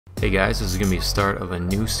Hey guys, this is going to be the start of a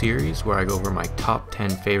new series where I go over my top 10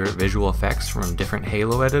 favorite visual effects from different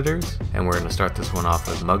Halo editors, and we're going to start this one off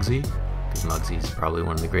with Muggsy, because Muggsy is probably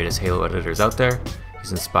one of the greatest Halo editors out there.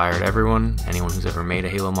 He's inspired everyone. Anyone who's ever made a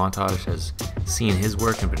Halo montage has seen his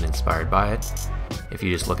work and been inspired by it. If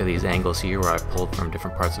you just look at these angles here where I've pulled from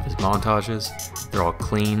different parts of his montages, they're all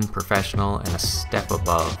clean, professional, and a step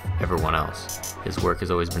above everyone else. His work has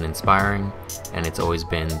always been inspiring, and it's always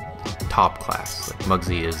been top class. Like,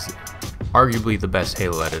 Muggsy is arguably the best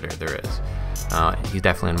Halo editor there is. He's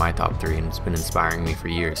definitely in my top 3 and it's been inspiring me for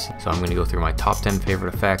years. So I'm going to go through my top 10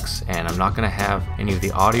 favorite effects, and I'm not going to have any of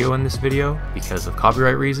the audio in this video because of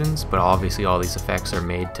copyright reasons, but obviously all these effects are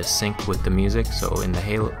made to sync with the music. So in the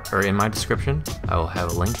Halo, or in my description, I will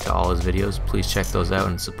have a link to all his videos. Please check those out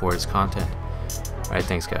and support his content. Alright,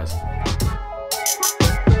 thanks guys.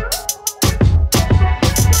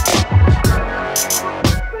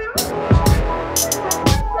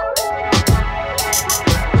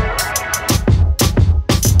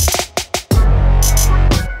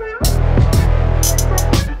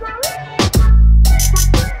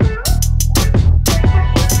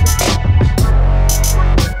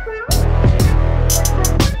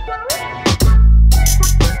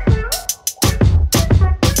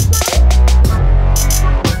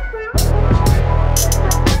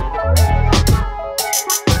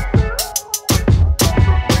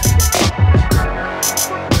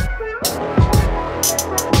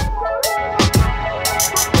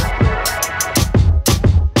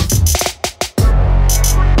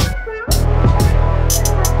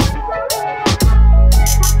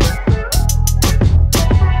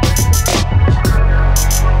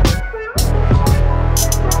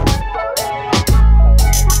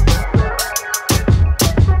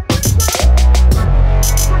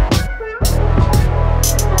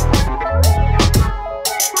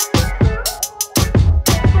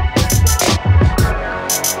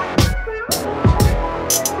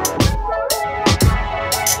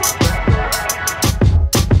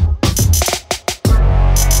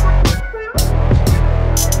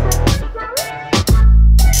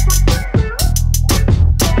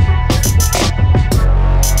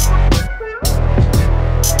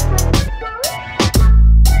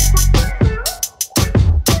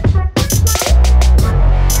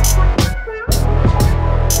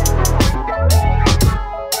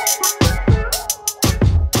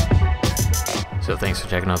 So thanks for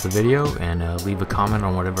checking out the video, and leave a comment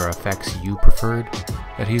on whatever effects you preferred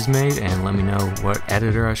that he's made, and let me know what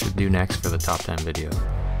editor I should do next for the top 10 video.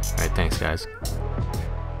 Alright, thanks guys.